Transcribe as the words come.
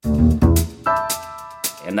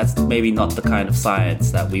And that's maybe not the kind of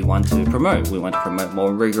science that we want to promote. We want to promote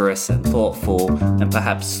more rigorous and thoughtful and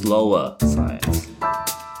perhaps slower science.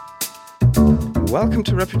 Welcome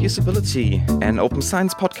to Reproducibility, an open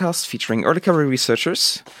science podcast featuring early career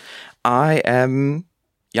researchers. I am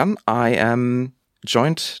Jan. I am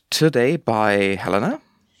joined today by Helena.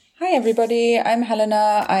 Hi everybody, I'm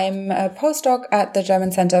Helena. I'm a postdoc at the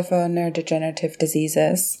German Center for Neurodegenerative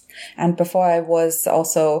Diseases. And before I was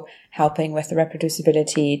also helping with the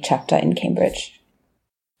reproducibility chapter in Cambridge.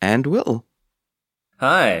 And Will.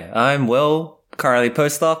 Hi, I'm Will, currently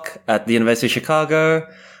postdoc at the University of Chicago.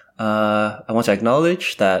 I want to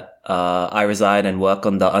acknowledge that I reside and work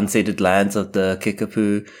on the unceded lands of the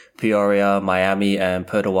Kickapoo, Peoria, Miami, and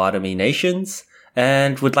Potawatomi nations,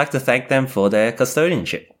 and would like to thank them for their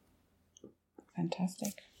custodianship.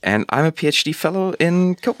 Fantastic. And I'm a PhD fellow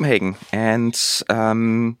in Copenhagen. And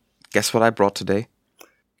guess what I brought today?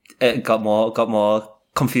 Got more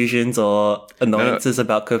confusions or annoyances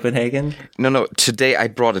about Copenhagen? No. Today I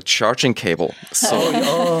brought a charging cable. So,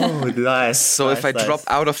 nice. So if I drop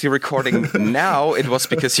out of the recording now, it was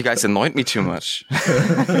because you guys annoyed me too much.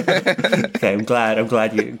 Okay, I'm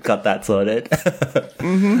glad you got that sorted.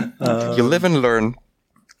 You live and learn.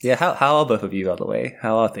 Yeah, how are both of you, by the way?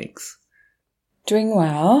 How are things? Doing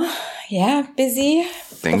well. Yeah, busy.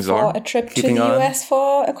 Things before are. a trip Keeping to the on. US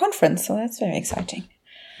for a conference, so that's very exciting.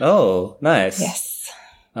 Oh, nice. Yes.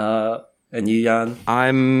 And you, Jan?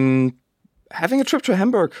 I'm having a trip to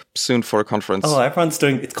Hamburg soon for a conference. Oh, everyone's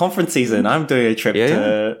it's conference season. I'm doing a trip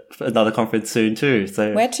to another conference soon too.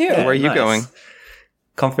 So Where to? yeah, Where are you going?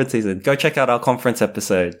 Conference season. Go check out our conference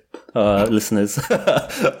episode, listeners,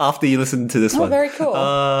 after you listen to this one. Oh, very cool.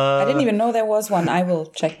 I didn't even know there was one. I will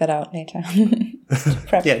check that out later.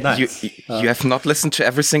 Prep. Yeah, nice. You have not listened to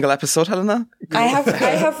every single episode, Helena? I have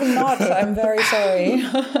not. I'm very sorry.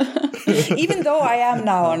 Even though I am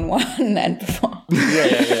now on one and before.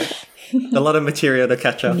 Yeah. A lot of material to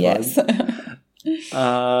catch up Yes. on.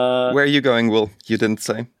 Where are you going, Will? You didn't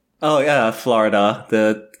say. Oh yeah, Florida.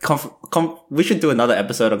 The we should do another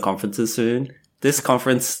episode on conferences soon. This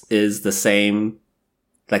conference is the same,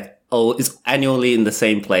 it's annually in the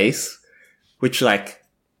same place, which like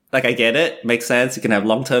I get it, makes sense. You can have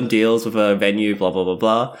long-term deals with a venue, blah, blah, blah,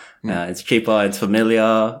 blah. It's cheaper, it's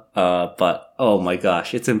familiar. But oh my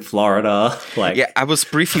gosh, it's in Florida. I was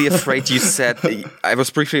briefly afraid you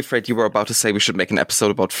were about to say we should make an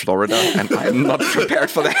episode about Florida, and I'm not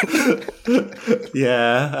prepared for that.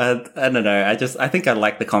 Yeah. I don't know. I think I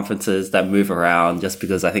like the conferences that move around just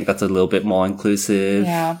because I think that's a little bit more inclusive.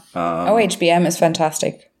 Yeah. OHBM is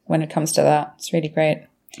fantastic when it comes to that. It's really great.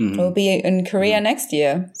 Mm-hmm. We'll be in Korea next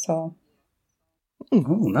year, so. Oh,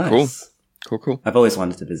 nice. Cool. I've always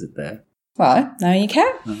wanted to visit there. Well, now you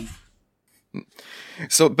can.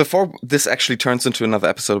 So before this actually turns into another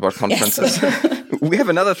episode about conferences, we have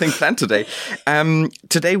another thing planned today.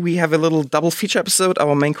 Today we have a little double feature episode.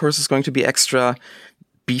 Our main course is going to be extra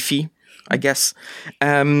beefy, I guess,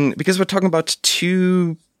 because we're talking about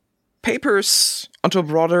two papers onto a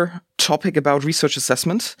broader topic about research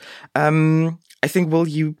assessment. I think, Will,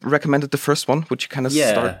 you recommended the first one. Would you kind of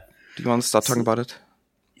start? Do you want to start talking about it?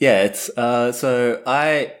 Yeah, it's so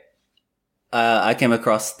I came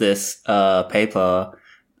across this paper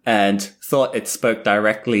and thought it spoke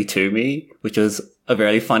directly to me, which was a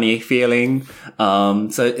very funny feeling.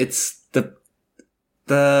 So it's the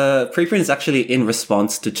preprint is actually in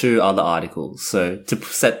response to two other articles. So to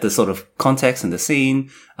set the sort of context and the scene,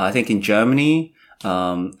 I think in Germany,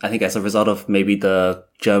 I think as a result of maybe the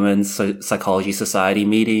German Psychology Society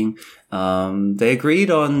meeting, they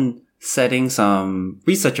agreed on setting some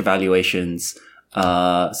research evaluations.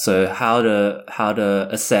 So how to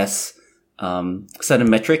assess, certain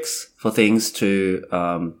metrics for things to,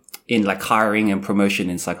 in like hiring and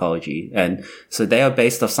promotion in psychology. And so they are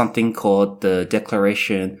based off something called the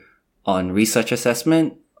Declaration on Research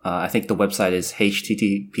Assessment. I think the website is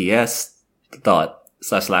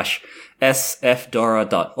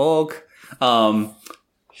https://sfdora.org.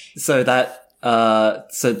 So that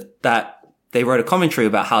they wrote a commentary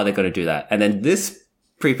about how they're going to do that. And then this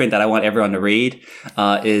preprint that I want everyone to read,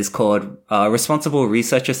 is called, Responsible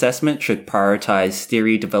Research Assessment Should Prioritize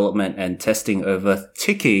Theory Development and Testing Over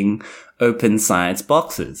Ticking Open Science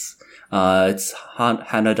Boxes. It's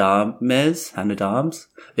Hannah Dahms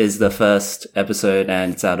is the first episode,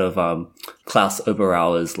 and it's out of, Klaus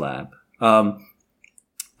Oberauer's lab. Did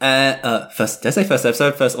I say first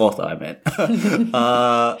episode? First author, I meant.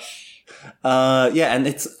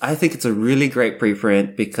 And I think it's a really great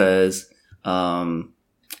preprint because,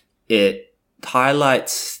 it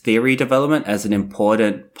highlights theory development as an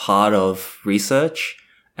important part of research,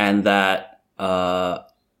 and that,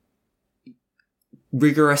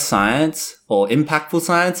 rigorous science or impactful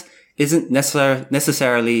science isn't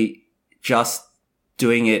necessarily just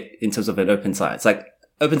doing it in terms of an open science. Like,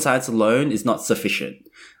 open science alone is not sufficient.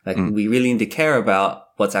 Like, we really need to care about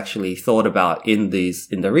what's actually thought about in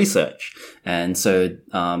the research. And so,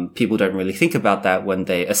 people don't really think about that when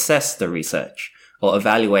they assess the research or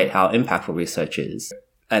evaluate how impactful research is.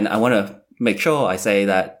 And I want to make sure I say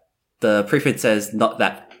that the preprint says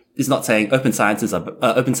is not saying open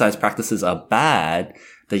science practices are bad.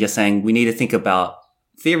 They're just saying we need to think about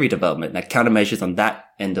theory development, like countermeasures on that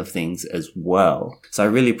end of things as well. So I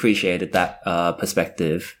really appreciated that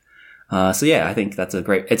perspective. So yeah, I think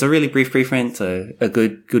it's a really brief preprint, so a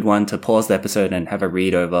good one to pause the episode and have a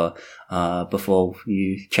read over before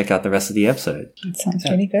you check out the rest of the episode. That sounds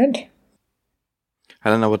really good. I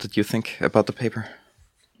don't know, what did you think about the paper?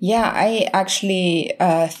 Yeah, I actually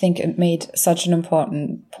think it made such an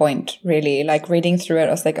important point, really. Like, reading through it,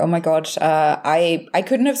 I was like, oh my God, I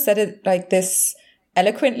couldn't have said it like this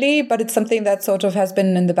eloquently, but it's something that sort of has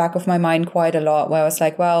been in the back of my mind quite a lot, where I was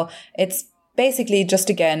like, well, it's basically just,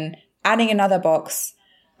 again, adding another box,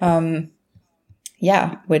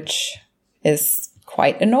 which is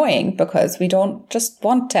quite annoying because we don't just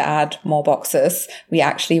want to add more boxes. We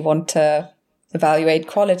actually want to evaluate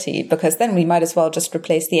quality, because then we might as well just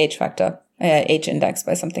replace the age index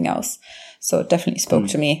by something else. So it definitely spoke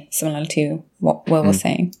to me, similar to what Will was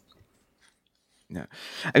saying. Yeah,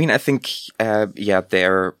 I mean, I think,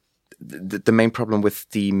 the main problem with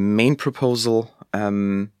the main proposal,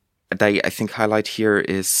 that I think highlight here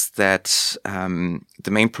is that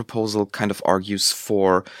the main proposal kind of argues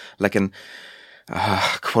for like an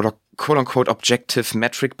quote unquote objective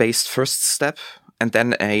metric based first step, and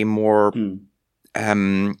then a more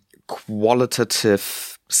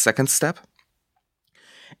qualitative second step.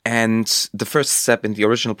 And the first step in the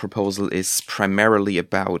original proposal is primarily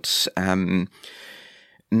about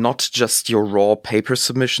not just your raw paper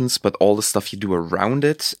submissions, but all the stuff you do around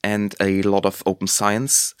it, and a lot of open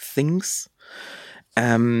science things,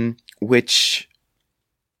 which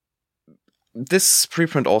this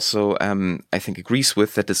preprint also, I think, agrees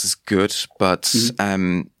with, that this is good, but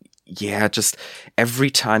just every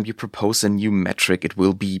time you propose a new metric, it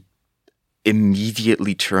will be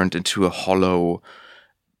immediately turned into a hollow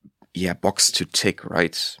box to tick,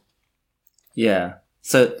 right? Yeah.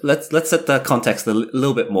 So let's set the context a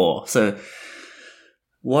little bit more. So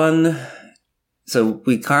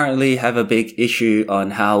we currently have a big issue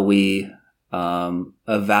on how we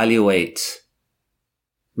evaluate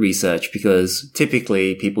research, because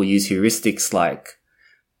typically people use heuristics like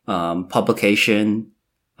publication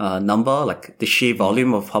number, like the sheer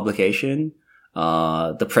volume of publication,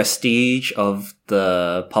 the prestige of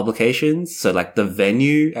the publications, so like the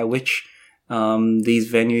venue at which these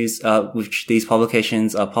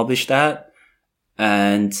publications are published at,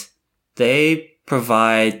 and they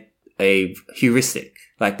provide a heuristic.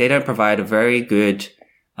 Like, they don't provide a very good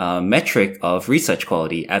metric of research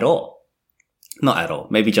quality at all. Not at all.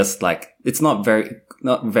 Maybe just like, it's not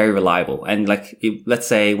very reliable. And like, let's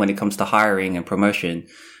say when it comes to hiring and promotion,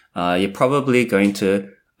 you're probably going to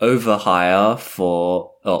overhire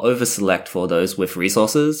or overselect for those with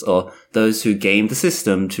resources, or those who game the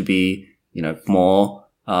system to be, more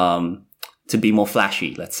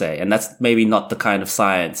flashy, let's say. And that's maybe not the kind of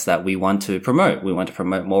science that we want to promote. We want to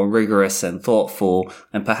promote more rigorous and thoughtful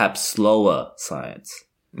and perhaps slower science.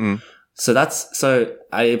 So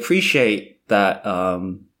I appreciate that,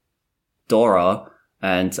 Dora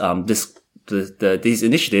and, these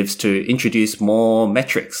initiatives to introduce more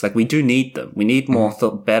metrics. Like, we do need them. We need more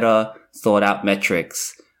better thought out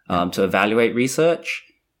metrics, to evaluate research.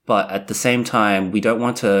 But at the same time, we don't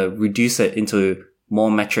want to reduce it into more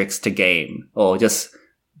metrics to game, or just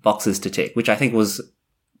boxes to tick, which I think was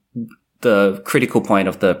the critical point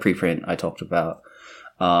of the preprint I talked about.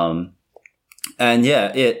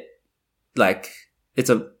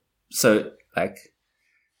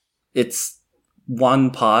 It's one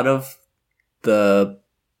part of the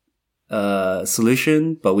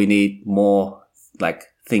solution, but we need more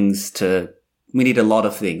we need a lot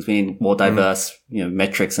of things. We need more diverse,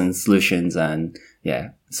 metrics and solutions, and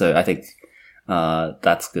so I think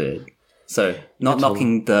that's good. So not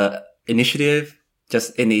knocking the initiative,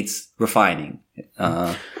 just it needs refining.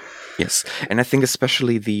 Yes, and I think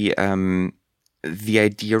especially the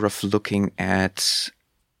idea of looking at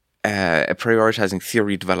prioritizing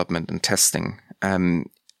theory development and testing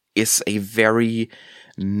is a very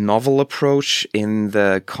novel approach in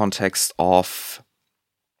the context of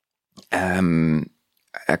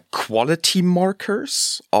quality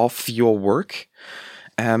markers of your work.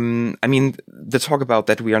 I mean, the talk about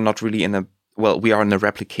that we are not really we are in a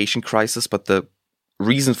replication crisis, but the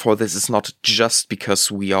reason for this is not just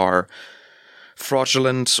because we are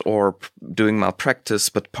fraudulent or doing malpractice,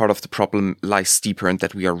 but part of the problem lies deeper in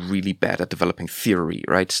that we are really bad at developing theory,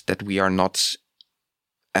 right? That we are not,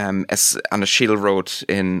 as Anna Scheel wrote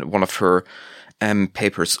in one of her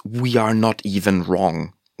papers, we are not even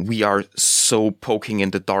wrong. We are so poking in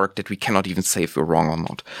the dark that we cannot even say if we're wrong or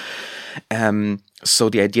not. So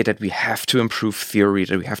the idea that we have to improve theory,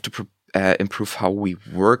 that we have to improve how we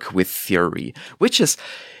work with theory, which is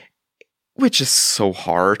so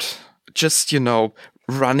hard. Just,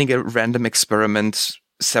 running a random experiment,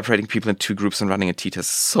 separating people in two groups and running a t-test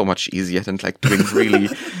is so much easier than like doing really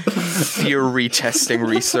theory testing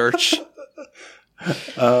research.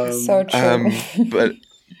 So true.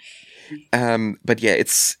 But yeah,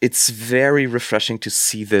 it's very refreshing to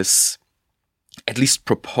see this at least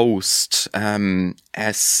proposed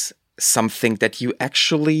as something that you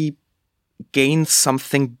actually gain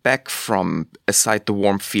something back from, aside the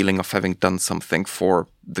warm feeling of having done something for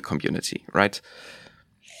the community, right?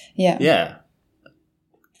 Yeah. Yeah.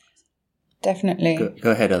 Definitely. Go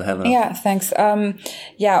ahead, Helena. Yeah, thanks.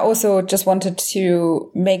 Also just wanted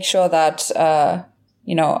to make sure that,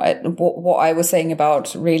 what I was saying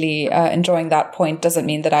about really enjoying that point doesn't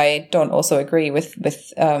mean that I don't also agree with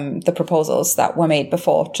the proposals that were made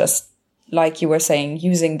before, just like you were saying,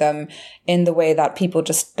 using them in the way that people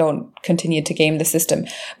just don't continue to game the system.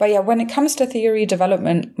 But yeah, when it comes to theory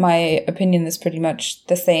development, my opinion is pretty much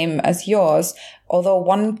the same as yours. Although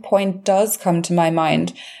one point does come to my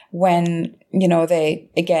mind when,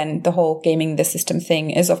 the whole gaming the system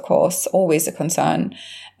thing is, of course, always a concern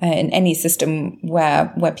in any system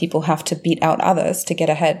where people have to beat out others to get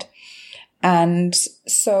ahead. And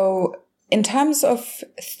so in terms of,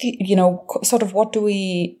 sort of what do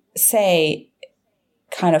we say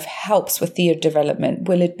kind of helps with theory development?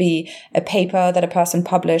 Will it be a paper that a person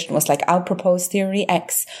published and was like, I'll propose theory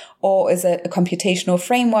X? Or is it a computational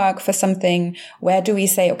framework for something? Where do we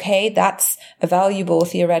say, okay, that's a valuable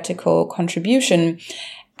theoretical contribution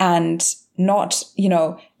and not,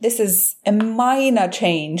 this is a minor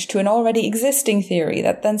change to an already existing theory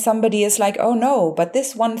that then somebody is like, oh no, but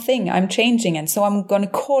this one thing I'm changing. And so I'm going to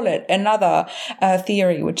call it another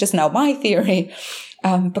theory, which is now my theory.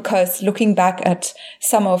 Because looking back at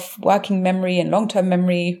some of working memory and long-term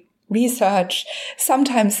memory research,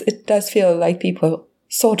 sometimes it does feel like people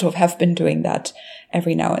sort of have been doing that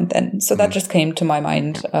every now and then. So that just came to my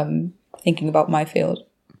mind, thinking about my field.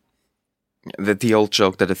 The old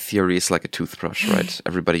joke that a theory is like a toothbrush, right?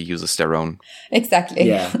 Everybody uses their own. Exactly.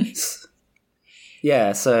 Yeah.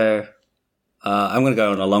 Yeah, so I'm going to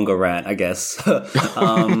go on a longer rant, I guess.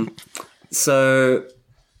 So...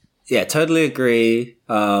 yeah, totally agree.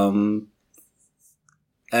 And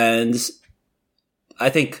I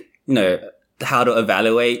think, how to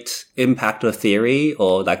evaluate impact of theory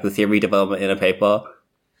or like the theory development in a paper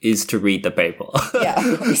is to read the paper. Yeah,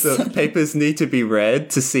 of course. So papers need to be read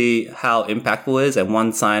to see how impactful it is. And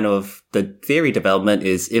one sign of the theory development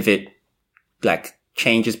is if it like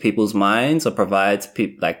changes people's minds or provides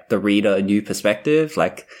like the reader a new perspective.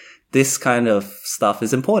 Like this kind of stuff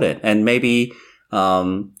is important. And maybe,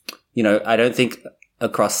 I don't think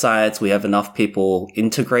across science we have enough people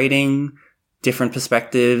integrating different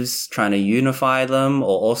perspectives, trying to unify them,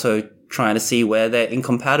 or also trying to see where they're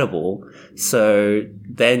incompatible. So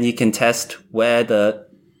then you can test where the,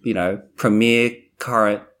 premier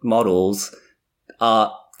current models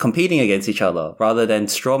are competing against each other rather than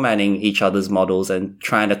strawmanning each other's models and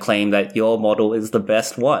trying to claim that your model is the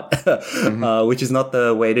best one, which is not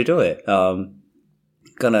the way to do it.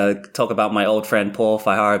 Gonna talk about my old friend Paul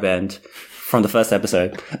Feyerabend from the first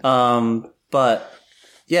episode. But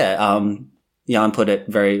yeah, Jan put it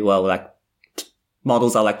very well, like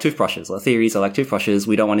models are like toothbrushes or theories are like toothbrushes.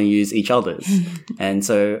 We don't want to use each other's. And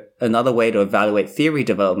so another way to evaluate theory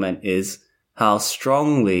development is how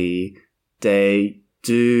strongly they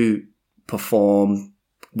do perform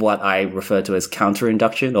what I refer to as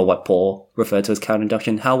counterinduction, or what Paul referred to as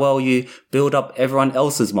counterinduction, how well you build up everyone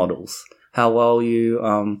else's models. How well you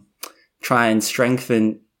try and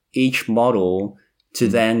strengthen each model to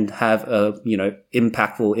then have a,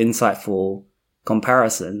 impactful, insightful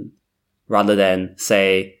comparison rather than,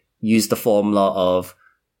 say, use the formula of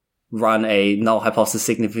run a null hypothesis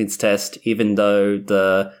significance test even though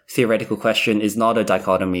the theoretical question is not a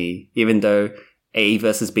dichotomy, even though A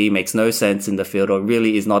versus B makes no sense in the field or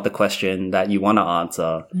really is not the question that you want to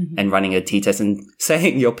answer, and running a t-test and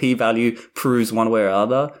saying your p-value proves one way or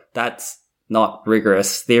other. That's not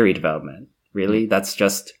rigorous theory development, really. That's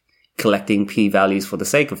just collecting p-values for the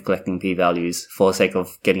sake of collecting p-values for the sake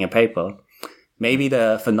of getting a paper. Maybe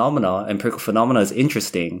the phenomena, empirical phenomena, is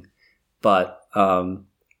interesting, but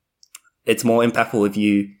it's more impactful if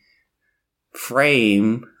you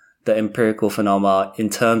frame the empirical phenomena in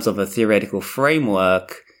terms of a theoretical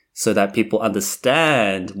framework so that people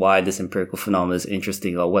understand why this empirical phenomenon is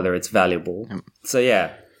interesting or whether it's valuable. So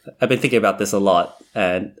yeah, I've been thinking about this a lot,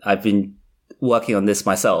 and I've been working on this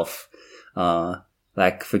myself.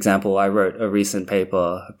 Like, for example, I wrote a recent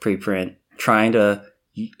paper, a preprint, trying to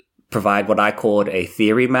provide what I called a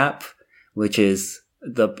theory map, which is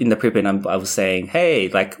in the preprint I was saying, hey,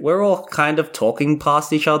 like, we're all kind of talking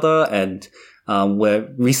past each other, and we're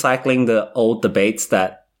recycling the old debates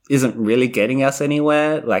that isn't really getting us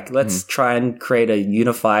anywhere. Like, let's try and create a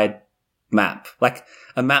unified map, like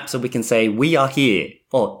a map so we can say, we are here,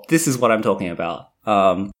 or this is what I'm talking about.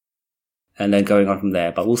 And then going on from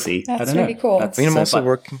there, but we'll see. That's I don't really know. cool.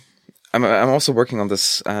 I'm also working on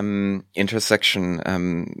this intersection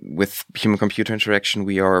with human-computer interaction.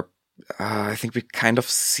 We are, I think we kind of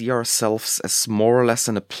see ourselves as more or less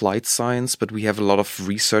an applied science, but we have a lot of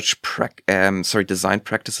research, design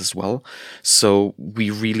practice as well. So we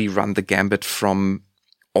really run the gambit from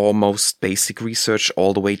almost basic research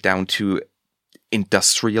all the way down to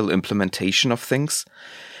industrial implementation of things.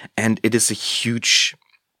 And it is a huge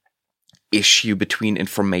issue between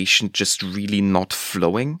information just really not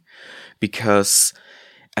flowing, because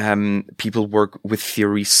people work with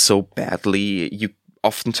theory so badly. You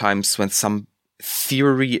oftentimes, when some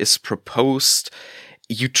theory is proposed,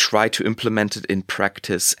 you try to implement it in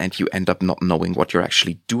practice and you end up not knowing what you're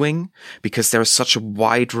actually doing, because there is such a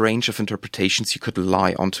wide range of interpretations you could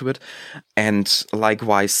lie onto it. And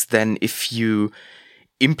likewise, then if you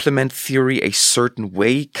implement theory a certain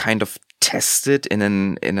way, kind of test it in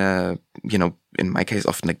a, in my case,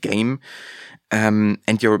 often a game, and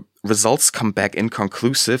your results come back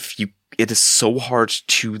inconclusive, it is so hard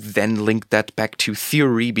to then link that back to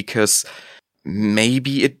theory, because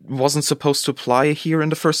maybe it wasn't supposed to apply here in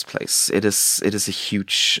the first place. It is a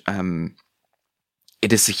huge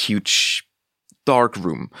dark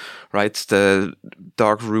room, right? The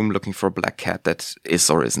dark room looking for a black cat that is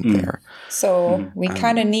or isn't there. So we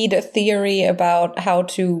kind of need a theory about how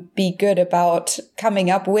to be good about coming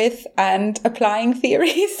up with and applying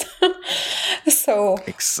theories. So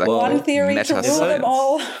exactly. One theory to rule them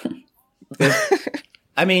all.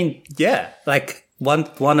 I mean, yeah, like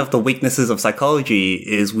one of the weaknesses of psychology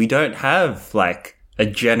is we don't have like a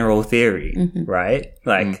general theory, right?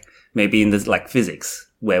 Like maybe in this, like physics,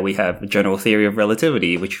 where we have a general theory of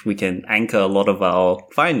relativity, which we can anchor a lot of our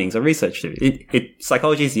findings or research to.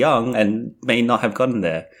 Psychology is young and may not have gotten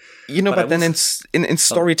there. But then in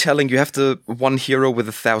storytelling, you have the one hero with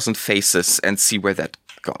 1,000 faces and see where that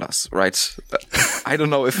got us, right? I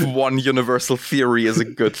don't know if one universal theory is a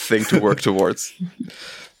good thing to work towards.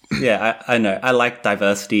 Yeah, I know. I like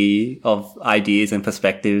diversity of ideas and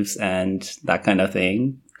perspectives and that kind of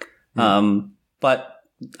thing. But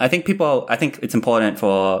I think it's important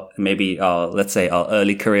for maybe let's say our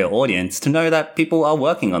early career audience to know that people are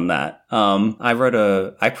working on that.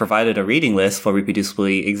 I provided a reading list for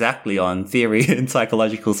Reproducibly exactly on theory in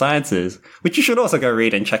psychological sciences, which you should also go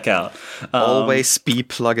read and check out. Always be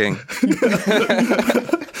plugging.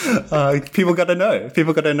 People got to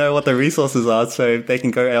know what the resources are so they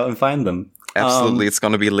can go out and find them. Absolutely. It's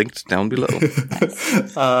going to be linked down below.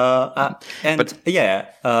 I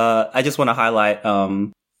just want to highlight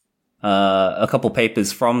a couple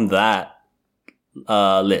papers from that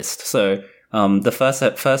list. So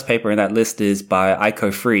the first paper in that list is by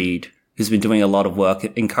Eiko Fried, who's been doing a lot of work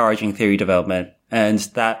encouraging theory development. And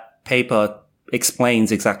that paper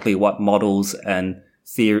explains exactly what models and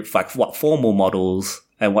theory, like what formal models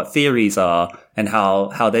and what theories are, and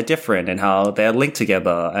how they're different and how they're linked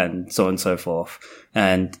together, and so on and so forth.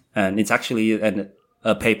 And it's actually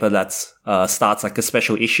a paper that's starts like a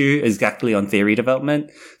special issue exactly on theory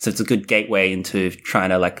development. So it's a good gateway into trying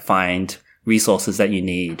to like find resources that you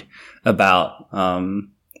need about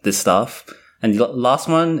this stuff. And the last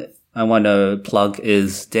one I want to plug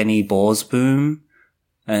is Denny Borsboom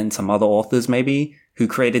and some other authors maybe, who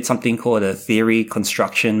created something called a theory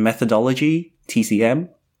construction methodology, TCM.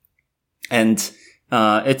 And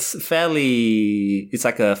it's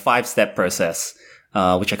like a 5-step process,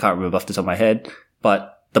 which I can't remember off the top of my head.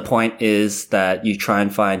 But the point is that you try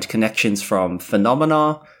and find connections from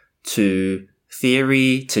phenomena to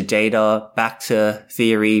theory to data, back to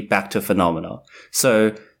theory, back to phenomena.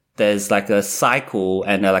 So there's like a cycle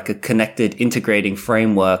and like a connected integrating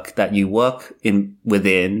framework that you work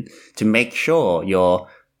within to make sure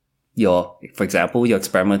for example, your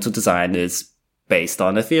experimental design is based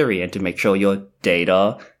on a theory, and to make sure your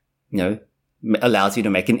data, allows you to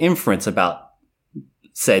make an inference about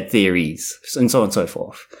said theories, and so on and so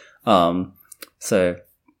forth. So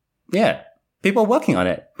yeah, people are working on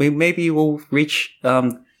it. Maybe we'll reach,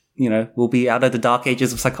 we'll be out of the dark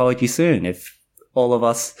ages of psychology soon if all of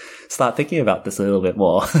us start thinking about this a little bit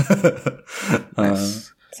more.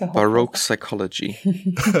 Nice. Baroque psychology.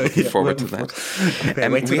 Looking forward to that.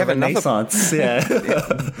 And we have Renaissance.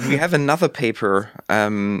 We have another paper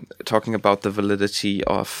talking about the validity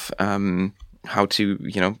of how to,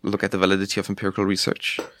 look at the validity of empirical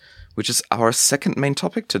research, which is our second main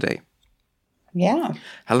topic today. Yeah.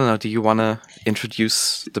 Helena, do you want to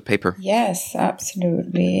introduce the paper? Yes,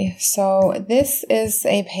 absolutely. So this is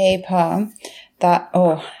a paper that,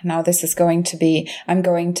 now this is going to be, I'm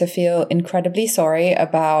going to feel incredibly sorry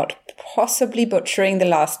about possibly butchering the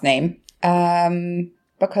last name.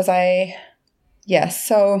 Because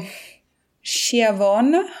so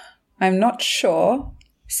Schiavone, I'm not sure.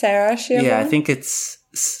 Sarah Schiavone? Yeah, I think it's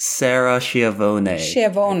Sarah Schiavone.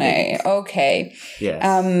 Schiavone, okay.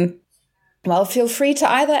 Yes. Well, feel free to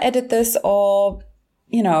either edit this or,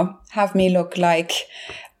 have me look like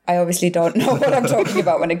I obviously don't know what I'm talking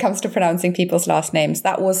about when it comes to pronouncing people's last names.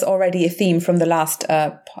 That was already a theme from the last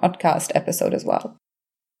podcast episode as well.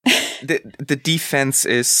 The defense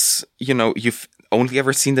is, you've only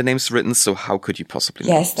ever seen the names written, so how could you possibly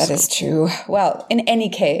know? Yes, that is true. Well, in any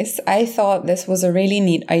case, I thought this was a really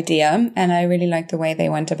neat idea, and I really like the way they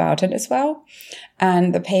went about it as well.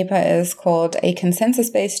 And the paper is called A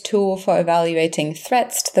Consensus-Based Tool for Evaluating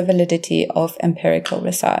Threats to the Validity of Empirical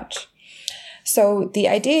Research. So the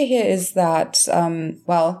idea here is that,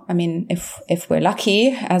 if we're lucky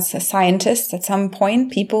as scientists, at some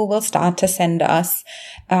point, people will start to send us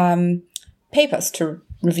papers to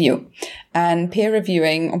review. And peer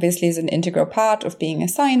reviewing obviously is an integral part of being a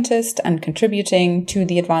scientist and contributing to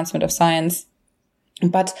the advancement of science.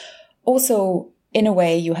 But also, in a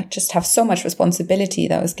way, you just have so much responsibility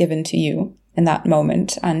that was given to you in that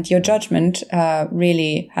moment. And your judgment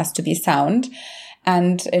really has to be sound.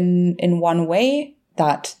 And in one way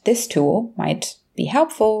that this tool might be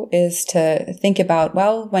helpful is to think about,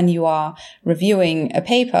 when you are reviewing a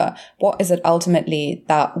paper, what is it ultimately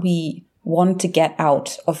that we want to get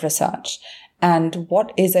out of research? And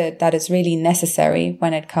what is it that is really necessary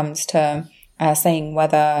when it comes to saying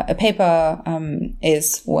whether a paper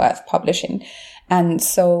is worth publishing? And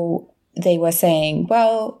so they were saying,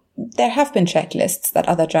 there have been checklists that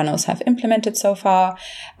other journals have implemented so far,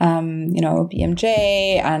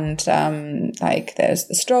 BMJ and there's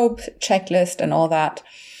the Strobe checklist and all that.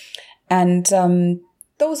 And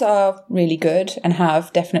those are really good and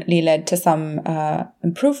have definitely led to some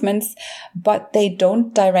improvements, but they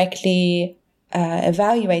don't directly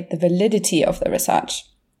evaluate the validity of the research.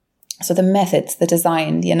 So the methods, the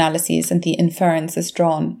design, the analyses, and the inferences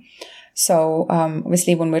drawn. So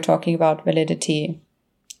obviously when we're talking about validity,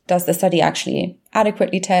 does the study actually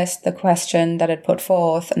adequately test the question that it put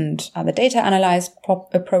forth, and are the data analyzed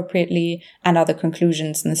appropriately, and are the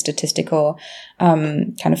conclusions and the statistical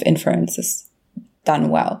kind of inferences done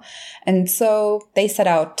well? And so they set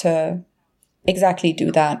out to exactly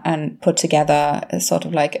do that and put together a sort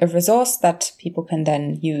of like a resource that people can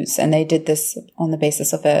then use. And they did this on the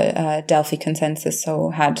basis of a Delphi consensus. So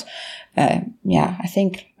had, I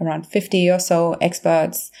think around 50 or so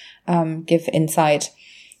experts give insight.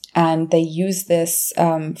 And they use this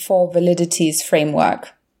for validities framework,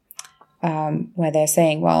 where they're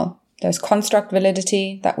saying, there's construct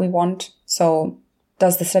validity that we want. So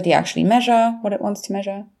does the study actually measure what it wants to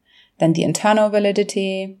measure? Then the internal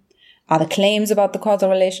validity. Are the claims about the causal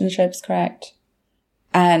relationships correct?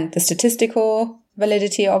 And the statistical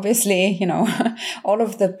validity, obviously, all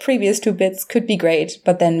of the previous two bits could be great,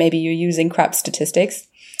 but then maybe you're using crap statistics.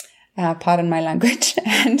 Pardon my language.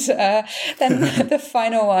 And then the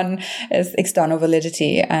final one is external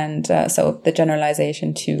validity. And so the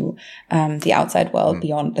generalization to the outside world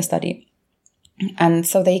beyond the study. And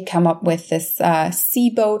so they come up with this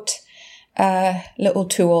C-boat little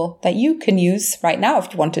tool that you can use right now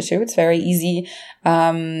if you wanted to. It's very easy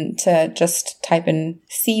to just type in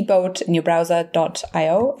cboat in your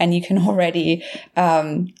browser.io and you can already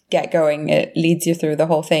get going. It leads you through the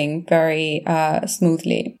whole thing very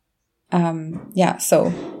smoothly.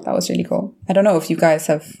 So that was really cool. I don't know if you guys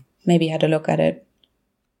have maybe had a look at it.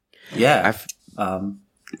 Yeah,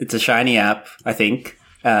 it's a shiny app, I think.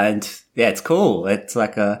 And yeah, it's cool. It's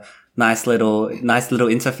like a nice little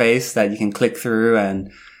interface that you can click through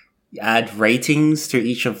and add ratings to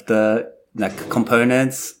each of the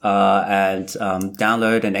components, and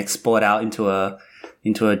download and export out into a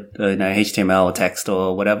HTML or text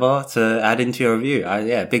or whatever to add into your review.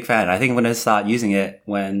 Big fan. I think I'm going to start using it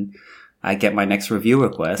when I get my next review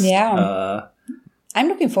request. Yeah. I'm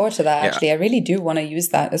looking forward to that, actually. I really do want to use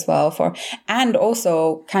that as well and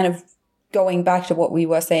also kind of going back to what we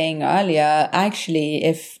were saying earlier, actually,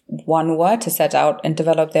 if one were to set out and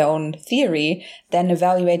develop their own theory, then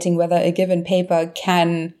evaluating whether a given paper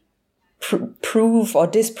can prove or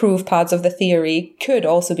disprove parts of the theory could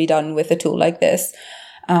also be done with a tool like this.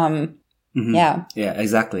 Yeah,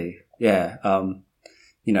 exactly. Yeah.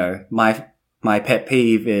 My pet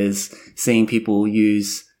peeve is seeing people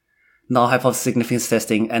use null hypothesis significance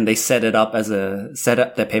testing and they set up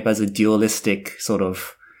their paper as a dualistic sort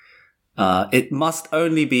of, it must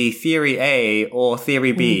only be theory A or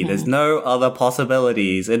theory B. There's no other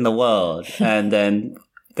possibilities in the world. And then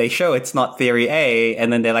they show it's not theory A,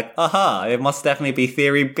 and then they're like, aha, it must definitely be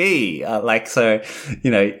theory B. So,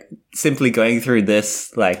 simply going through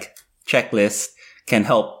this, checklist can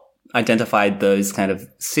help identify those kind of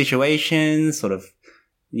situations, sort of,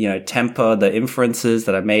 temper the inferences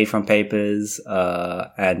that are made from papers,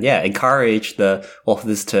 and encourage the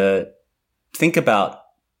authors to think about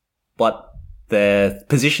what their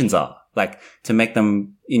positions are. To make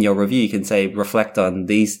them in your review, you can say,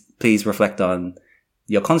 please reflect on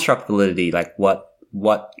your construct validity,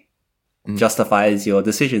 what justifies your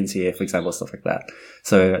decisions here, for example, stuff like that.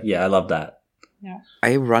 So I love that. Yeah.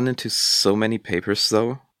 I run into so many papers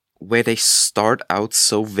though, where they start out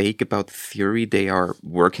so vague about the theory they are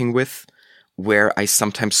working with, where I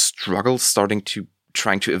sometimes struggle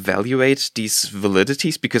trying to evaluate these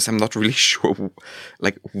validities because I'm not really sure,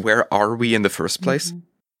 where are we in the first place?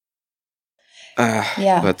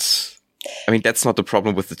 But I mean, that's not the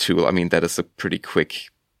problem with the tool. I mean, that is a pretty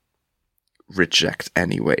quick reject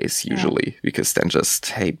anyways, usually, because then just,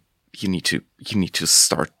 hey, you need to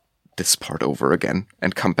start this part over again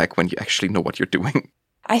and come back when you actually know what you're doing.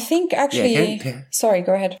 I think actually, sorry,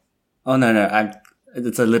 go ahead. Oh, no.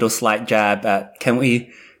 It's a little slight jab at, can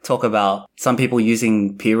we talk about some people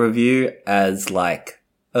using peer review as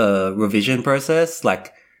a revision process?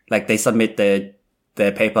 Like they submit their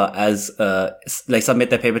paper they submit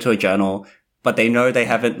their paper to a journal, but they know they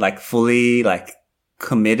haven't fully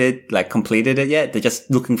completed it yet. They're just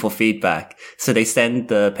looking for feedback. So they send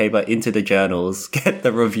the paper into the journals, get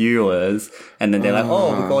the reviewers, and then they're we've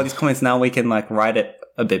got all these comments. Now we can write it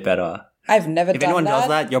a bit better. I've never done that. If anyone does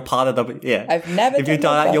that, you're part of the, I've never if you've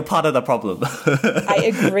done that, you're part of the problem.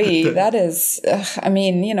 I agree. That is,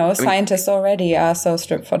 scientists already are so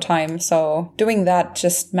stripped for time. So doing that,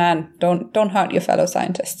 just, don't hurt your fellow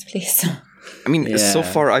scientists, please. I mean, so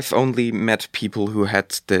far I've only met people who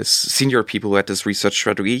had senior people who had this research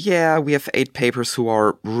strategy. Yeah, we have 8 papers who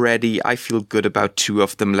are ready. I feel good about 2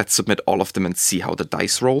 of them. Let's submit all of them and see how the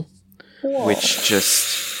dice roll. Whoa. Which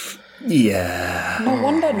just... Yeah. No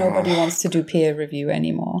wonder nobody wants to do peer review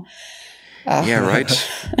anymore. Yeah, right.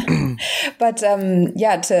 But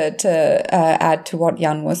to add to what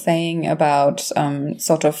Jan was saying about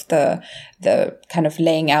sort of the kind of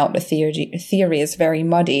laying out the theory is very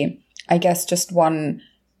muddy. I guess just one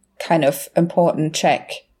kind of important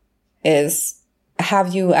check is,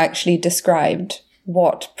 have you actually described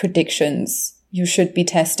what predictions you should be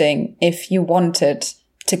testing if you wanted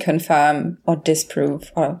to confirm or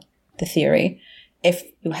disprove the theory? If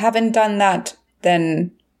you haven't done that,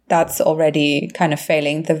 then that's already kind of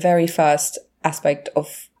failing the very first aspect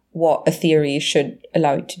of what a theory should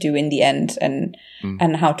allow you to do in the end, and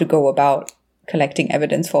how to go about collecting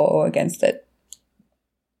evidence for or against it.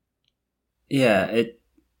 Yeah,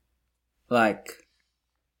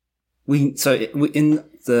 in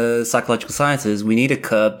the psychological sciences, we need to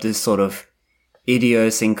curb this sort of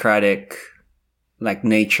idiosyncratic,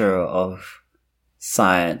 nature of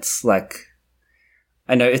science.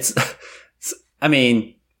 I know it's, I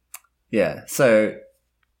mean, yeah. So,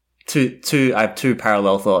 I have 2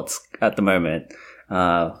 parallel thoughts at the moment,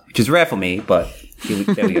 which is rare for me, but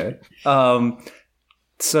there we go.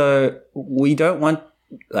 So we don't want,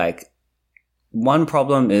 one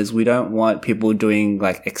problem is we don't want people doing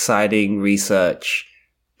exciting research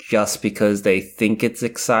just because they think it's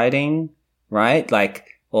exciting, right?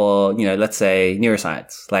 Or, let's say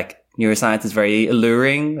neuroscience. Neuroscience is very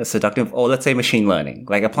alluring, seductive, or let's say machine learning,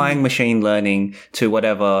 applying machine learning to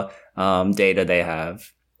whatever data they have.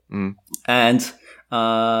 And,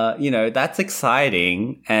 that's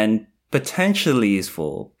exciting and potentially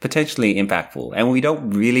useful, potentially impactful. And we don't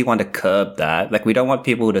really want to curb that. We don't want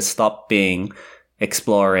people to stop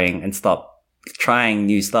exploring and stop trying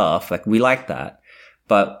new stuff. We like that,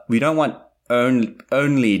 but we don't want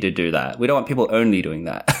only to do that. We don't want people only doing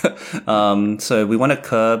that. So we want to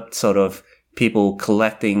curb sort of people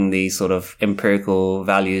collecting these sort of empirical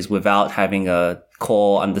values without having a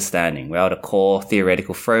core understanding, without a core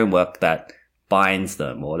theoretical framework that binds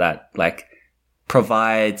them or that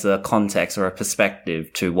provides a context or a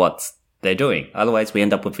perspective to what they're doing. Otherwise, we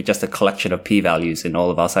end up with just a collection of p-values in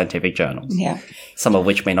all of our scientific journals. Yeah. Some of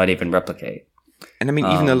which may not even replicate. And I mean,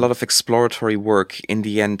 even a lot of exploratory work, in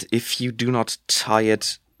the end, if you do not tie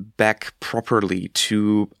it back properly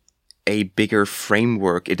to a bigger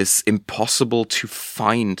framework, it is impossible to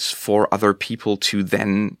find for other people to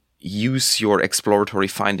then use your exploratory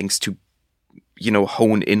findings to,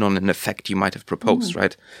 hone in on an effect you might have proposed,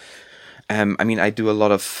 right? I mean, I do a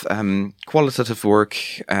lot of qualitative work,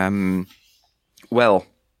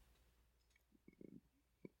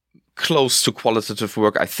 close to qualitative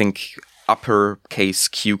work. I think uppercase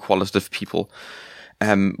Q qualitative people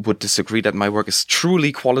would disagree that my work is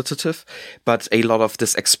truly qualitative, but a lot of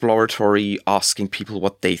this exploratory, asking people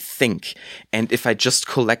what they think. And if I just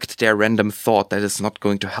collect their random thought, that is not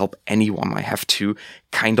going to help anyone. I have to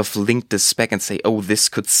kind of link this back and say, oh, this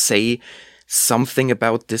could say something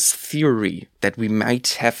about this theory, that we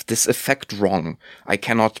might have this effect wrong. I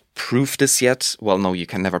cannot prove this yet. Well, no, you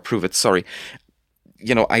can never prove it. Sorry.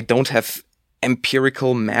 I don't have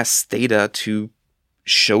empirical mass data to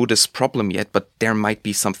show this problem yet, but there might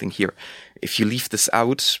be something here. If you leave this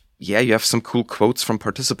out, yeah, you have some cool quotes from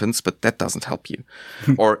participants, but that doesn't help you.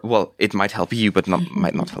 Or, well, it might help you, but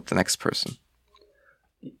might not help the next person.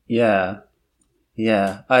 Yeah.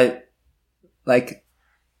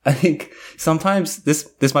 I think sometimes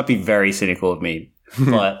this might be very cynical of me,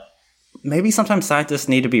 but maybe sometimes scientists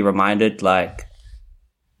need to be reminded, like,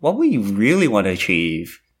 what we really want to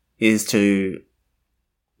achieve is to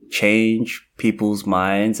change people's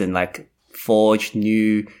minds and, like, forge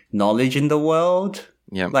new knowledge in the world.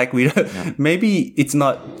 Yeah. Like, maybe it's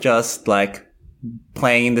not just, like,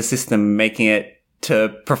 playing in the system, making it to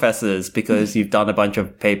professors because you've done a bunch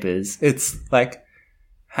of papers. It's like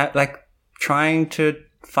trying to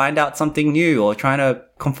find out something new or trying to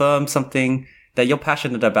confirm something that you're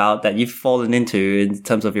passionate about, that you've fallen into in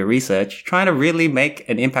terms of your research, trying to really make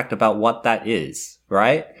an impact about what that is,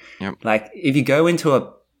 right? Yep. Like, if you go into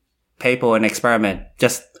a paper or an experiment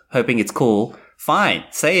just hoping it's cool, fine.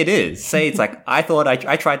 Say it is. Say it's like, I thought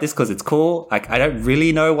I tried this because it's cool. Like, I don't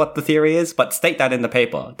really know what the theory is, but state that in the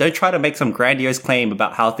paper. Don't try to make some grandiose claim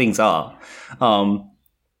about how things are.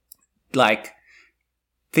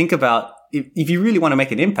 Think about, if you really want to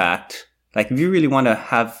make an impact, like, if you really want to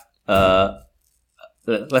have,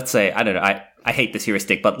 let's say, I don't know, I hate this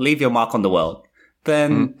heuristic, but leave your mark on the world,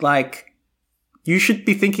 then, you should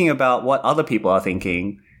be thinking about what other people are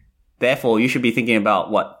thinking. Therefore, you should be thinking about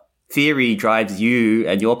what theory drives you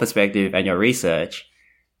and your perspective and your research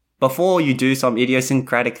before you do some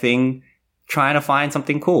idiosyncratic thing trying to find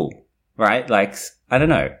something cool, right? Like, I don't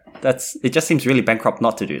know. It just seems really bankrupt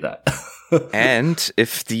not to do that. And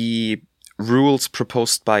if the rules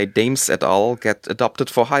proposed by Dames et al. Get adopted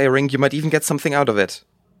for hiring, you might even get something out of it.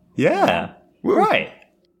 Yeah. Woo. Right.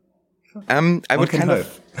 I would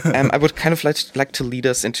kind of like to lead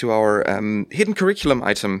us into our hidden curriculum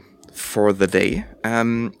item for the day,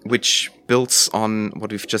 which builds on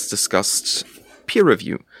what we've just discussed, peer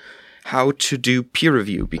review. How to do peer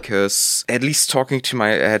review, because at least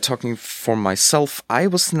talking for myself, I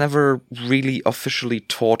was never really officially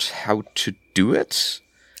taught how to do it.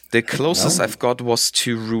 The closest I've got was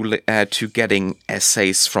to getting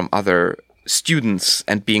essays from other students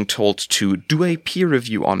and being told to do a peer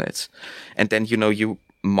review on it. And then, you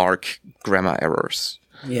mark grammar errors.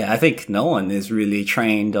 Yeah, I think no one is really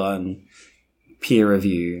trained on peer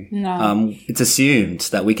review. No. It's assumed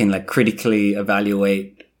that we can, like, critically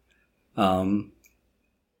evaluate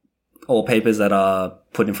all papers that are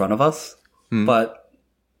put in front of us. But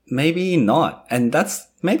maybe not. And that's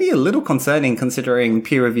maybe a little concerning, considering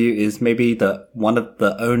peer review is maybe one of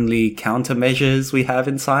the only countermeasures we have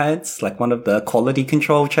in science, like one of the quality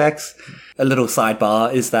control checks. A little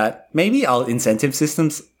sidebar is that maybe our incentive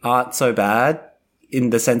systems aren't so bad,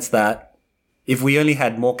 in the sense that if we only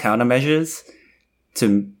had more countermeasures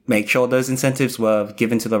to make sure those incentives were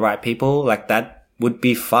given to the right people, like, that would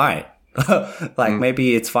be fine.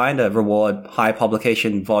 Maybe it's fine to reward high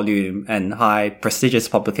publication volume and high prestigious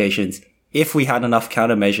publications if we had enough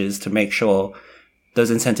countermeasures to make sure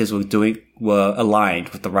those incentives were aligned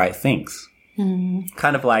with the right things.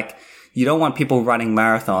 Kind of like, you don't want people running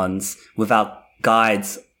marathons without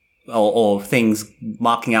guides or things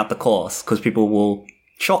marking out the course, because people will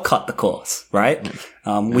shortcut the course, right?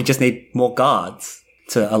 We just need more guards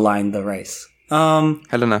to align the race.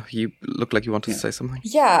 Helena, you look like you wanted to say something.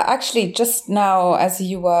 Yeah, actually, just now, as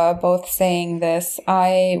you were both saying this,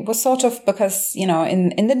 I was sort of, because,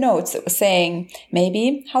 in the notes, it was saying,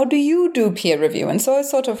 maybe, how do you do peer review? And so I was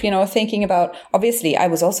sort of, thinking about, obviously, I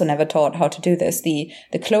was also never taught how to do this. The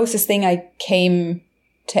closest thing I came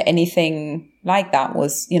to anything like that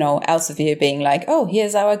was, Elsevier being like, oh,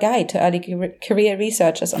 here's our guide to early career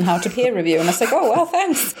researchers on how to peer review. And I was like, oh, well,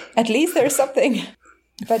 thanks. At least there's something.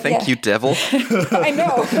 But Thank you, devil. I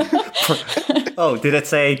know. Oh, did it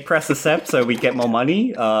say press accept so we get more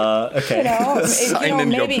money? Okay.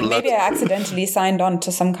 Maybe I accidentally signed on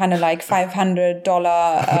to some kind of like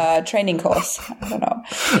 $500 training course. I don't know.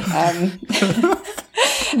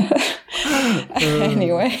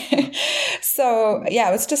 Anyway, so yeah,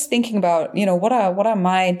 I was just thinking about,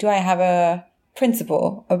 do I have a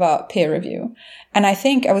principle about peer review? And I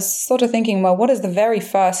think I was sort of thinking, well, what is the very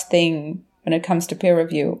first thing when it comes to peer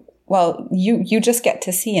review? Well, you just get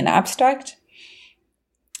to see an abstract.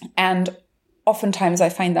 And oftentimes I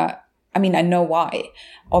find that, I know why,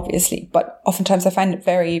 obviously, but oftentimes I find it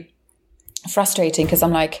very frustrating because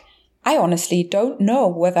I'm like, I honestly don't know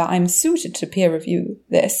whether I'm suited to peer review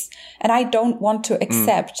this. And I don't want to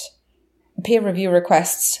accept peer review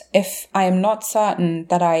requests if I am not certain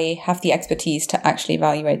that I have the expertise to actually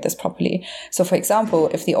evaluate this properly. So for example,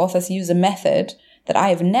 if the authors use a method that I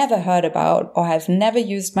have never heard about or have never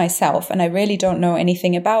used myself, and I really don't know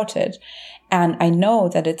anything about it, and I know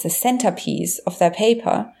that it's a centerpiece of their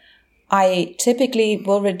paper, I typically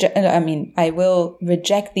will reject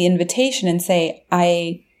the invitation and say,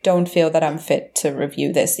 I don't feel that I'm fit to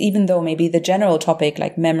review this, even though maybe the general topic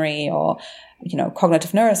like memory or,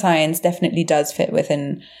 cognitive neuroscience definitely does fit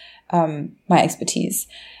within my expertise.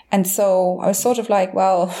 And so I was sort of like,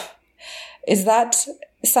 well, is that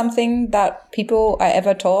something that people are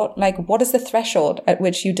ever taught? Like, what is the threshold at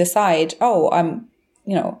which you decide, oh, I'm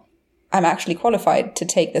actually qualified to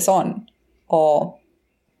take this on, or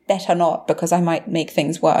better not because I might make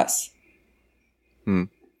things worse?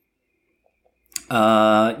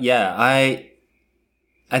 I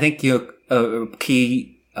think your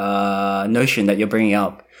key notion that you're bringing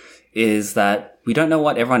up is that we don't know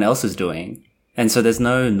what everyone else is doing. And so there's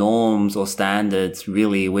no norms or standards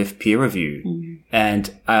really with peer review. Mm-hmm.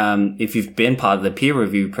 And if you've been part of the peer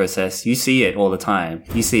review process, you see it all the time.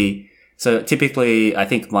 So typically, I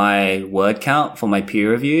think my word count for my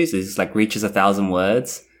peer reviews is like reaches 1,000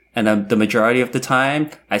 words. And the majority of the time,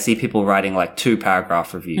 I see people writing like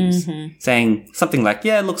 2-paragraph reviews, saying something like,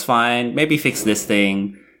 yeah, it looks fine, maybe fix this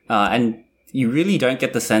thing. And you really don't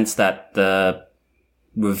get the sense that the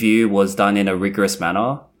review was done in a rigorous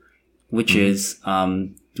manner, which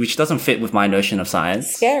doesn't fit with my notion of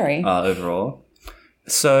science. Scary. Overall.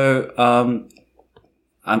 So,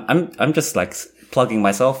 I'm just like plugging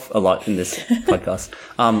myself a lot in this podcast.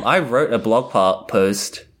 I wrote a blog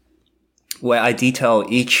post where I detail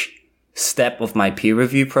each step of my peer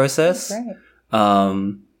review process.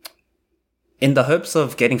 In the hopes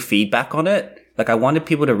of getting feedback on it. Like, I wanted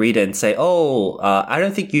people to read it and say, I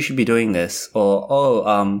don't think you should be doing this. Or,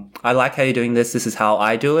 I like how you're doing this. This is how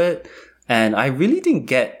I do it. And I really didn't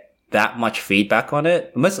get that much feedback on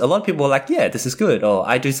it. A lot of people were like, yeah, this is good. Or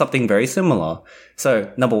I do something very similar.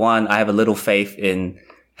 So, number one, I have a little faith in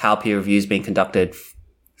how peer review is being conducted.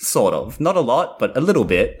 Sort of. Not a lot, but a little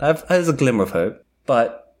bit. There's a glimmer of hope.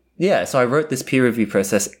 But yeah, so I wrote this peer review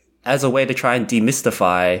process as a way to try and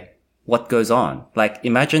demystify what goes on. Like,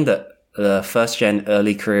 imagine that the first-gen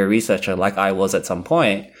early career researcher like I was at some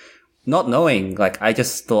point, not knowing, like, I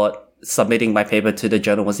just thought submitting my paper to the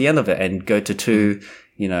journal was the end of it and go to two,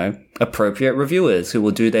 appropriate reviewers who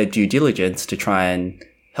will do their due diligence to try and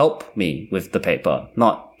help me with the paper,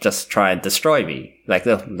 not just try and destroy me. Like,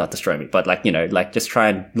 not destroy me, but just try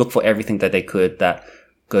and look for everything that they could that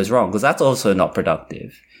goes wrong, because that's also not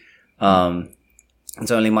productive.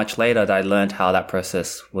 It's only much later that I learned how that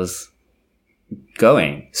process was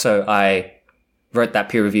going. So I wrote that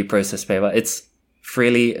peer review process paper. It's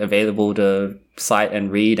freely available to cite and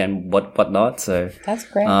read and whatnot. So that's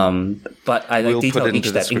great. But I detail each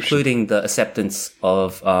step, including the acceptance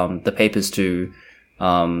of the papers to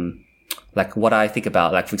like what I think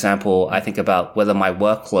about. Like, for example, I think about whether my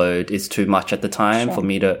workload is too much at the time for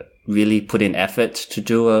me to really put in effort to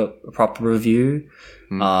do a proper review.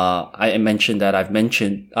 I mentioned that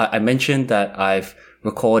I've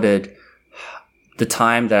recorded the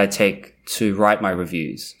time that I take to write my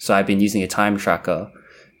reviews. So I've been using a time tracker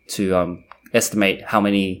to estimate how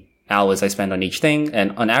many hours I spend on each thing.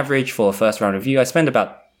 And on average for a first round review, I spend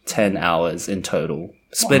about 10 hours in total,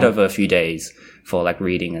 split over a few days for like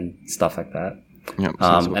reading and stuff like that. Yep,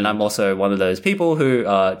 and I'm also one of those people who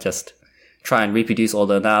just try and reproduce all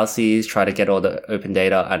the analyses, try to get all the open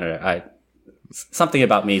data. I don't know. Something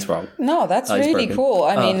about me is wrong. No, that's really cool.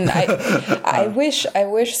 I mean, I wish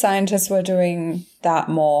scientists were doing that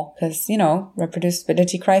more, because,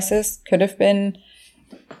 reproducibility crisis could have been,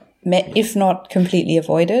 if not completely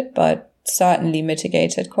avoided, but certainly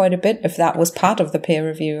mitigated quite a bit if that was part of the peer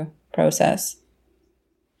review process.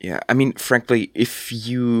 Yeah, I mean, frankly, if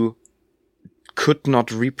you could not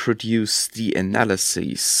reproduce the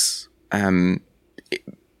analyses,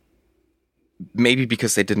 maybe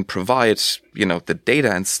because they didn't provide, the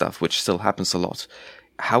data and stuff, which still happens a lot,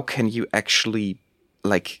 how can you actually,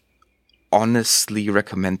 honestly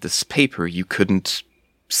recommend this paper? You couldn't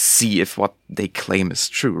see if what they claim is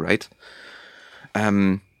true, right?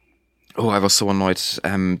 I was so annoyed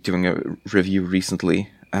doing a review recently.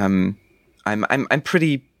 I'm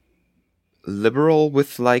pretty liberal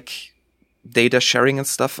with, data sharing and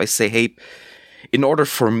stuff. I say, hey, in order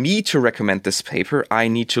for me to recommend this paper, I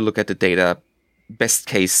need to look at the data, best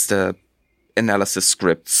case, the analysis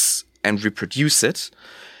scripts, and reproduce it.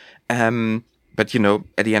 But,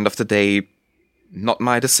 at the end of the day, not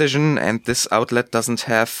my decision, and this outlet doesn't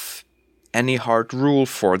have any hard rule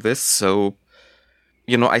for this, so,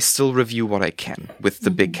 I still review what I can, with the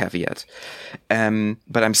big caveat.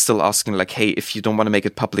 But I'm still asking, hey, if you don't want to make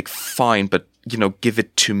it public, fine, but, give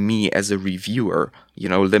it to me as a reviewer,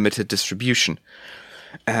 limited distribution.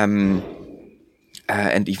 And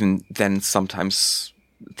even then, sometimes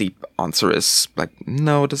the answer is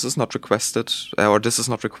no, this is not requested, or this is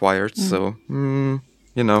not required. So,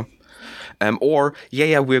 or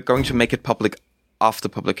we're going to make it public after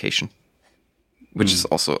publication, which is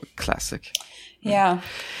also a classic. Yeah.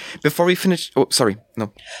 Before we finish, sorry,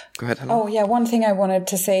 no, go ahead, Hannah. Oh, yeah. One thing I wanted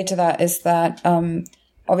to say to that is that,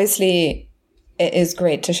 obviously it is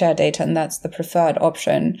great to share data, and that's the preferred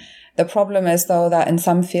option. The problem is, though, that in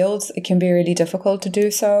some fields, it can be really difficult to do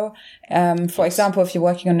so. For example, if you're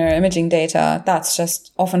working on neuroimaging data, that's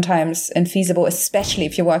just oftentimes infeasible, especially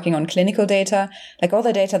if you're working on clinical data. All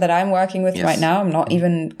the data that I'm working with right now, I'm not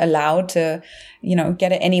even allowed to,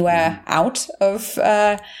 get it anywhere out of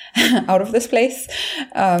this place.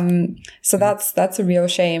 So that's a real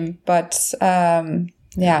shame. But,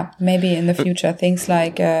 maybe in the future, things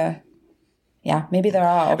like, maybe there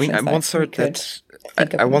are options.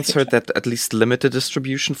 I once heard that at least limited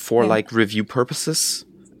distribution for review purposes,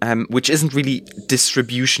 which isn't really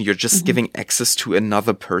distribution. You're just giving access to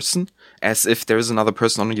another person, as if there's another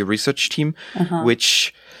person on your research team,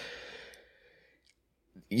 which,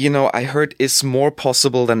 I heard is more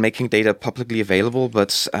possible than making data publicly available.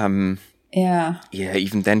 But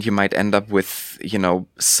even then you might end up with,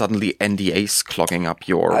 suddenly NDAs clogging up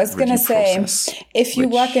your I was going to say, if you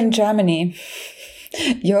work in Germany,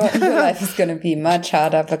 your life is going to be much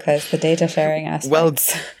harder because the data sharing aspects. Well,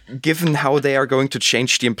 given how they are going to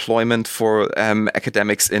change the employment for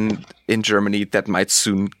academics in Germany, that might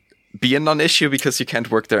soon be a non-issue because you can't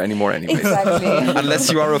work there anymore anyway. Exactly. Unless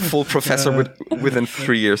you are a full professor within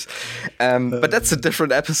 3 years. But that's a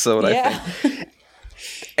different episode, I think.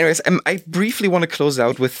 Anyways, I briefly want to close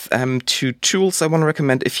out with 2 tools I want to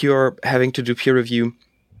recommend if you're having to do peer review.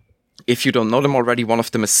 If you don't know them already, one of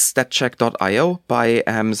them is statcheck.io by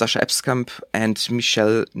Sascha Epskamp and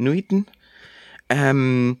Michelle Nuiten.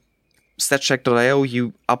 Statcheck.io,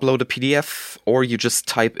 you upload a PDF or you just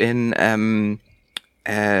type in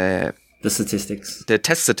the statistics. The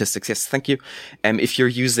test statistics, yes, thank you. If you're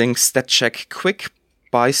using StatCheck Quick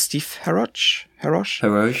by Steve Harosh,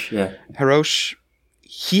 yeah. Harosh.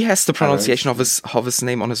 He has the pronunciation of his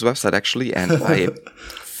name on his website, actually, and I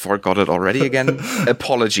forgot it already again.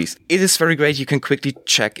 Apologies. It is very great. You can quickly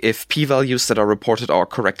check if p-values that are reported are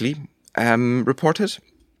correctly reported,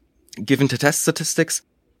 given to test statistics.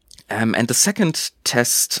 And the second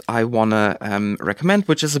test I want to recommend,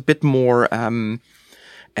 which is a bit more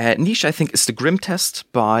niche, I think, is the GRIM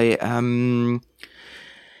test by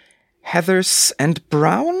Heathers and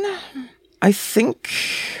Brown, I think.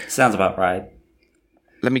 Sounds about right.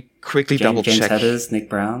 Let me quickly double check. James Heathers, Nick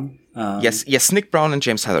Brown. Yes, Nick Brown and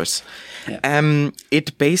James Heathers. Yeah.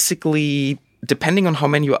 It basically, depending on how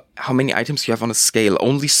many items you have on a scale,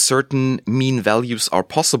 only certain mean values are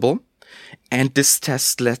possible, and this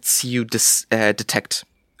test lets you detect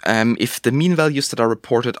if the mean values that are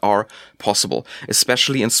reported are possible,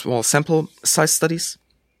 especially in small sample size studies,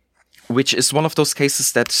 which is one of those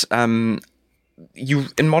cases that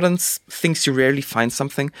in modern things you rarely find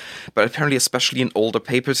something, but apparently, especially in older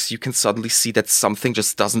papers, you can suddenly see that something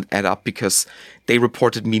just doesn't add up because they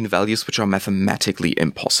reported mean values which are mathematically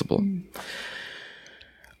impossible.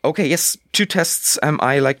 Okay, yes, 2 tests.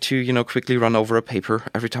 I like to, quickly run over a paper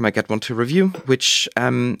every time I get one to review, which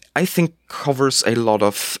I think covers a lot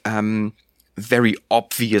of very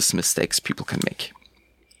obvious mistakes people can make.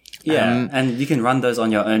 Yeah, and you can run those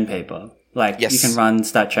on your own paper. Like, yes. You can run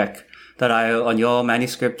statcheck.io on your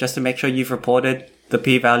manuscript just to make sure you've reported the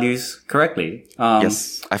p-values correctly.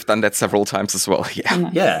 Yes, I've done that several times as well. Yeah.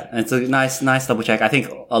 Yeah, it's a nice double check. I think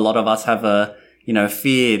a lot of us have a,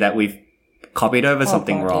 fear that we've copied over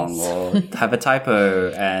something wrong or have a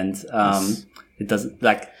typo, and it doesn't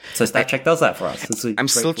so StatCheck does that for us. I'm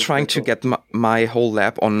still trying to get my whole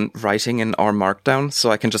lab on writing in R Markdown, so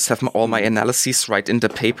I can just have all my analyses right in the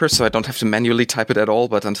paper, so I don't have to manually type it at all.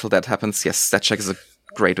 But until that happens, yes, StatCheck is a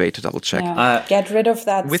great way to double check. Yeah. Get rid of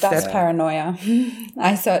that stats paranoia.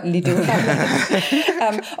 I certainly do have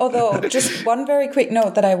that. Although, just one very quick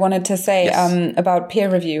note that I wanted to say about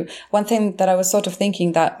peer review. One thing that I was sort of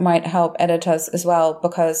thinking that might help editors as well,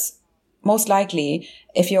 because most likely,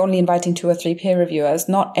 if you're only inviting 2 or 3 peer reviewers,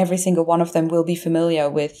 not every single one of them will be familiar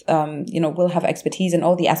with, will have expertise in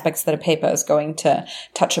all the aspects that a paper is going to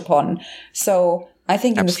touch upon. So I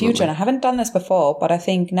think in the future, and I haven't done this before, but I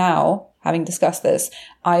think now, having discussed this,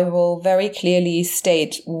 I will very clearly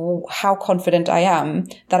state how confident I am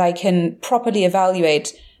that I can properly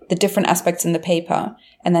evaluate the different aspects in the paper,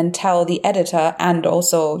 and then tell the editor and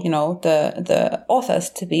also, the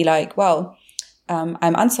authors to be like, well, I'm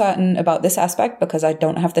uncertain about this aspect because I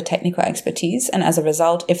don't have the technical expertise. And as a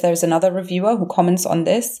result, if there's another reviewer who comments on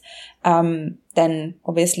this, then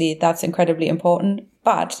obviously that's incredibly important.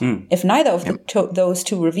 But if neither of those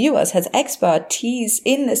 2 reviewers has expertise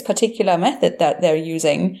in this particular method that they're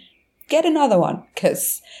using, get another one,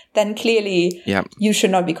 because then clearly you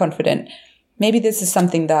should not be confident. Maybe this is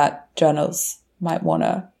something that journals might want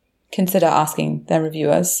to consider asking their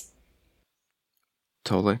reviewers.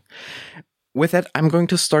 Totally. With that, I'm going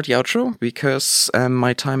to start the outro because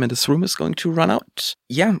my time in this room is going to run out.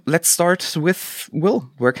 Yeah, let's start with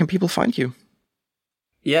Will. Where can people find you?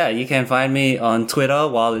 Yeah, you can find me on Twitter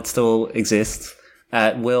while it still exists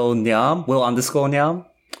at Will_Nyam.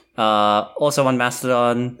 Also on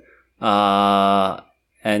Mastodon.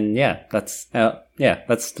 And that's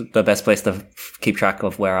the best place to keep track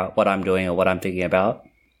of what I'm doing or what I'm thinking about.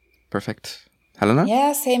 Perfect. Helena?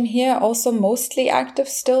 Yeah, same here. Also mostly active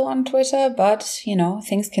still on Twitter, but,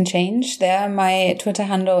 things can change. There, my Twitter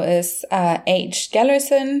handle is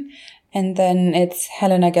 @HGellerson, and then it's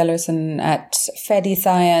Helena Gellerson at Fedi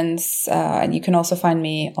Science, and you can also find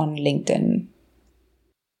me on LinkedIn.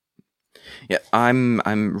 Yeah, I'm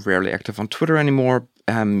rarely active on Twitter anymore.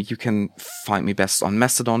 You can find me best on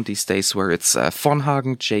Mastodon these days, where it's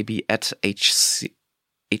Vonhagen, JB at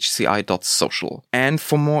hci.social. And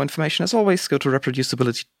for more information, as always, go to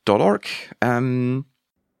reproducibility.org.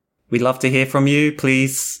 We'd love to hear from you.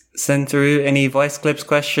 Please send through any voice clips,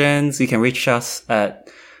 questions. You can reach us at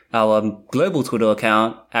our global Twitter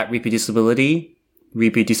account at reproducibility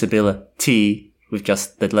with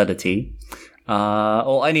just the letter T,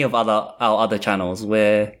 or any of our other channels,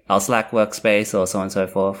 where our Slack workspace or so on and so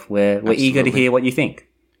forth. We're eager to hear what you think.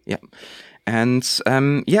 Yeah. And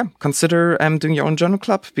consider doing your own journal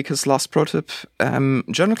club, because last pro tip,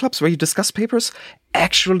 journal clubs where you discuss papers,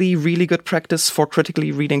 actually really good practice for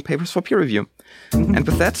critically reading papers for peer review. Mm-hmm. And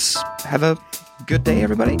with that, have a good day,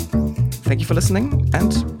 everybody. Thank you for listening,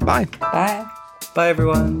 and bye. Bye. Bye,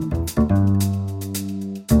 everyone.